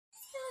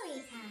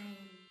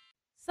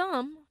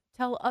Some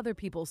tell other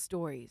people's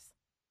stories.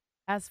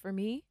 As for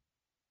me,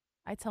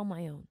 I tell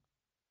my own.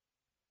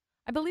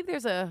 I believe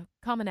there's a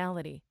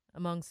commonality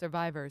among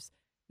survivors.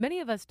 Many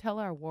of us tell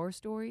our war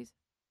stories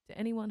to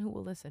anyone who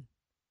will listen.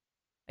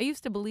 I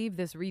used to believe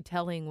this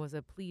retelling was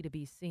a plea to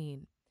be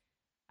seen.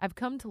 I've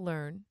come to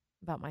learn,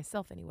 about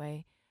myself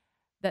anyway,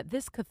 that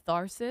this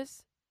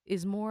catharsis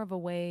is more of a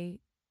way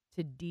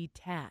to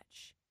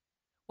detach.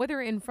 Whether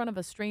in front of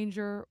a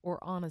stranger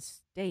or on a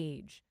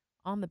stage,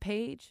 on the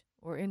page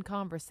or in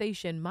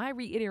conversation, my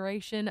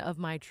reiteration of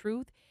my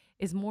truth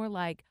is more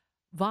like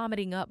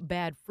vomiting up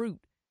bad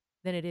fruit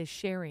than it is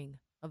sharing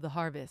of the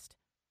harvest.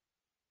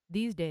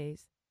 These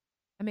days,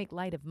 I make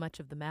light of much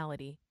of the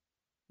malady,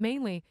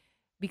 mainly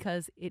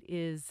because it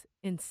is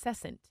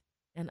incessant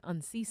and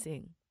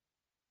unceasing.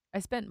 I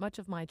spent much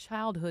of my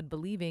childhood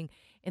believing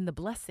in the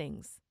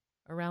blessings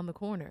around the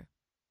corner.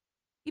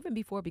 Even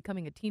before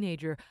becoming a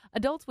teenager,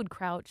 adults would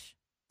crouch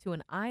to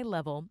an eye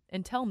level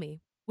and tell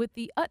me, with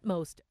the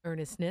utmost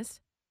earnestness,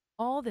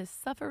 all this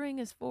suffering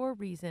is for a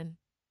reason.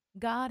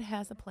 God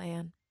has a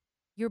plan.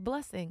 Your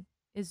blessing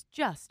is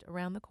just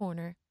around the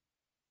corner.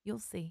 You'll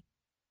see.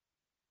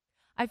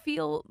 I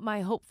feel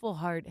my hopeful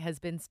heart has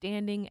been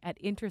standing at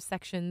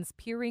intersections,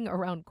 peering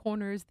around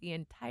corners the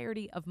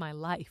entirety of my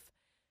life,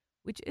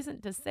 which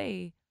isn't to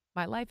say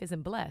my life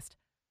isn't blessed.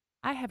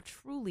 I have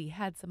truly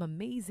had some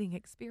amazing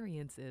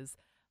experiences.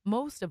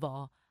 Most of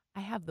all,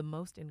 I have the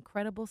most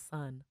incredible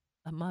son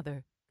a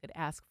mother could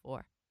ask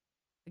for.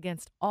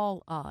 Against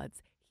all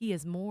odds, he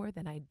is more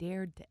than I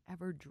dared to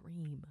ever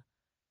dream.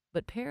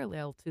 But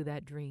parallel to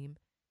that dream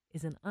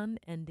is an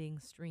unending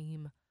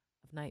stream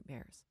of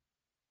nightmares.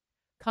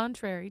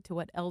 Contrary to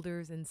what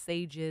elders and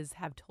sages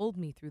have told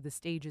me through the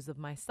stages of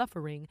my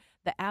suffering,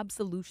 the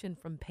absolution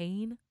from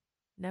pain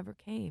never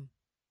came.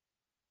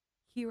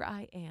 Here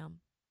I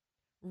am,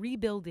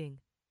 rebuilding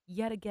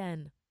yet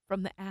again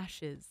from the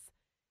ashes.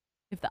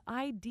 If the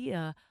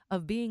idea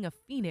of being a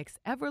phoenix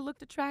ever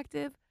looked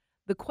attractive,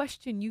 the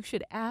question you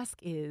should ask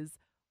is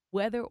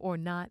whether or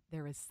not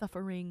there is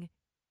suffering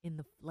in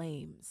the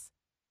flames.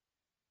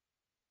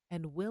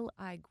 And will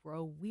I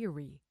grow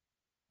weary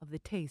of the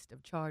taste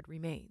of charred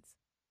remains?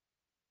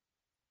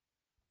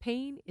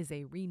 Pain is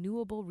a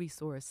renewable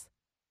resource,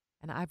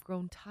 and I've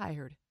grown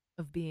tired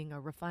of being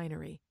a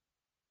refinery.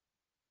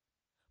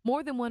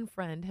 More than one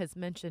friend has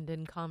mentioned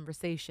in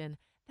conversation,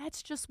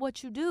 that's just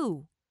what you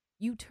do.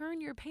 You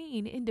turn your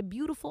pain into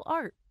beautiful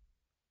art.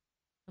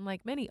 And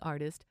like many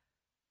artists,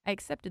 I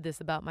accepted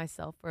this about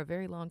myself for a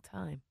very long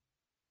time.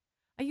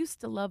 I used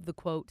to love the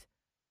quote,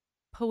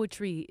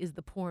 poetry is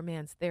the poor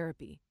man's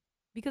therapy,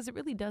 because it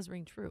really does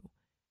ring true.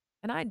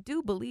 And I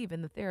do believe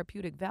in the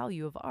therapeutic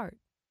value of art.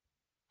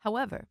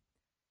 However,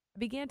 I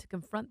began to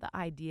confront the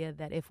idea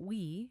that if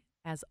we,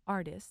 as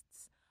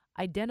artists,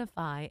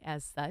 identify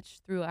as such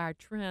through our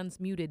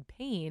transmuted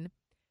pain,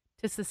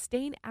 to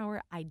sustain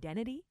our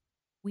identity,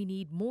 we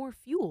need more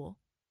fuel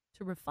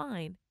to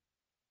refine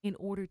in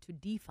order to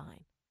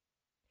define.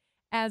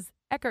 As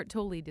Eckhart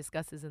Tolle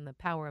discusses in The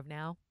Power of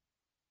Now,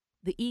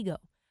 the ego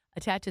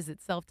attaches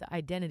itself to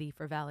identity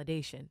for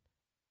validation.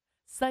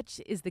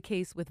 Such is the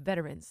case with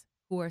veterans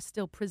who are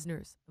still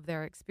prisoners of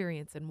their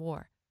experience in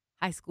war,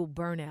 high school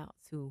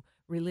burnouts who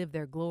relive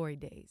their glory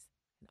days,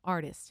 and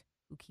artists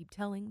who keep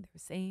telling their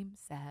same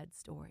sad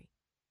story,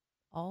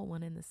 all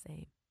one and the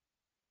same.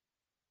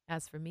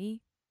 As for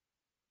me,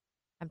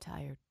 I'm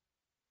tired.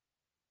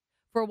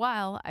 For a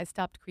while, I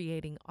stopped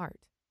creating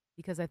art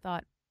because I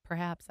thought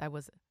perhaps I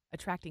was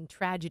attracting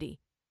tragedy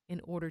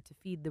in order to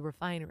feed the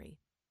refinery.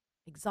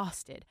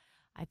 Exhausted,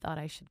 I thought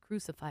I should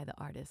crucify the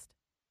artist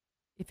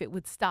if it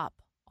would stop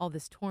all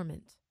this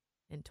torment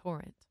and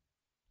torrent.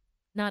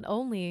 Not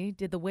only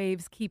did the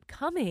waves keep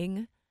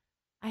coming,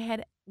 I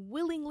had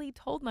willingly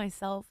told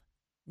myself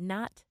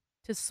not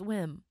to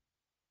swim.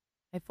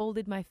 I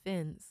folded my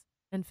fins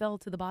and fell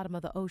to the bottom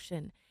of the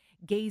ocean,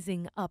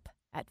 gazing up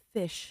at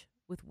fish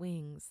with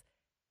wings,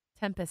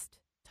 tempest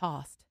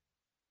tossed.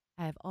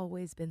 I have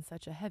always been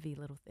such a heavy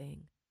little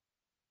thing.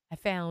 I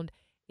found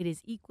it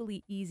is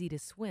equally easy to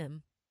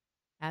swim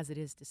as it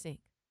is to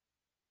sink.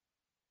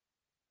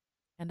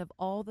 And of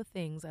all the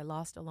things I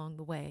lost along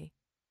the way,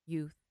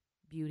 youth,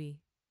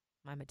 beauty,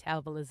 my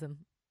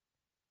metabolism,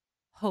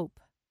 hope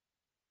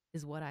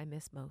is what I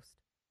miss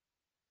most.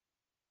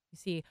 You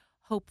see,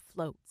 hope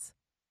floats.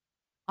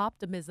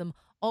 Optimism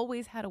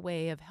always had a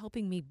way of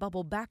helping me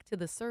bubble back to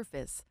the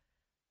surface.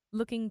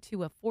 Looking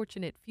to a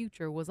fortunate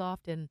future was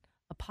often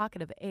a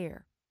pocket of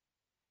air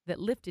that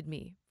lifted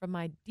me from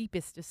my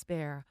deepest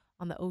despair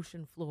on the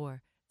ocean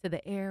floor to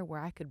the air where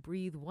I could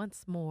breathe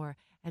once more.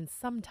 And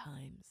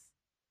sometimes,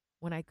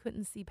 when I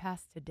couldn't see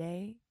past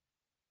today,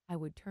 I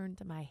would turn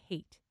to my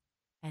hate,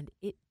 and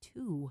it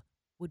too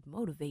would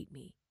motivate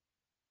me.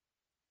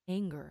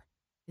 Anger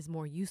is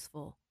more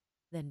useful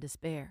than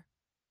despair.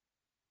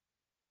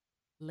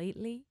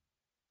 Lately,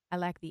 I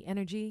lack the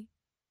energy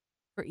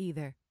for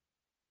either.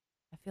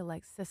 I feel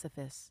like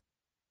Sisyphus.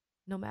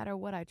 No matter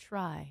what I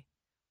try,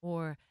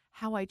 or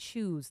how I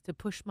choose to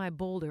push my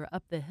boulder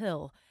up the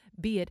hill,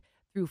 be it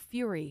through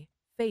fury,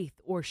 faith,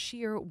 or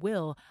sheer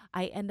will,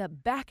 I end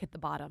up back at the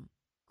bottom,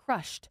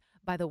 crushed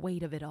by the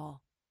weight of it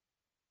all.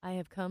 I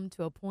have come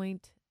to a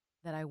point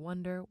that I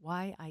wonder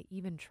why I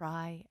even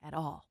try at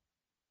all.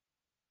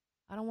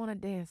 I don't want to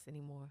dance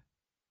anymore.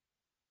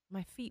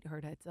 My feet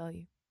hurt, I tell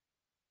you.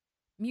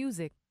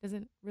 Music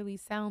doesn't really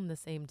sound the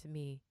same to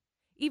me.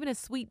 Even a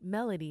sweet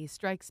melody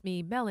strikes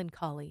me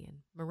melancholy and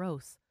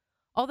morose.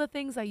 All the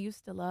things I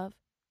used to love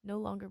no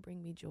longer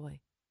bring me joy.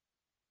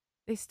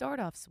 They start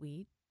off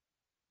sweet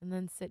and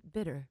then sit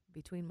bitter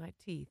between my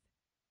teeth,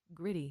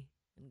 gritty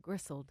and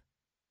gristled,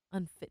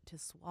 unfit to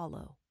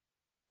swallow.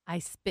 I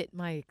spit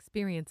my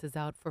experiences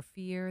out for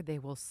fear they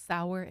will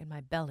sour in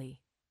my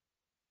belly.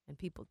 And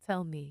people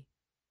tell me,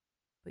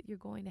 but you're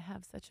going to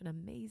have such an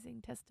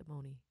amazing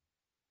testimony.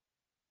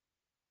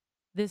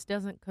 This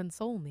doesn't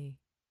console me.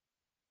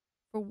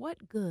 For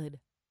what good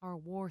are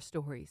war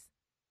stories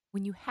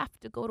when you have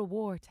to go to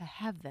war to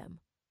have them?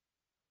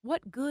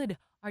 What good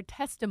are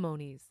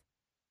testimonies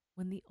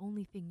when the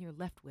only thing you're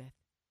left with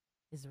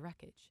is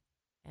wreckage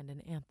and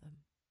an anthem?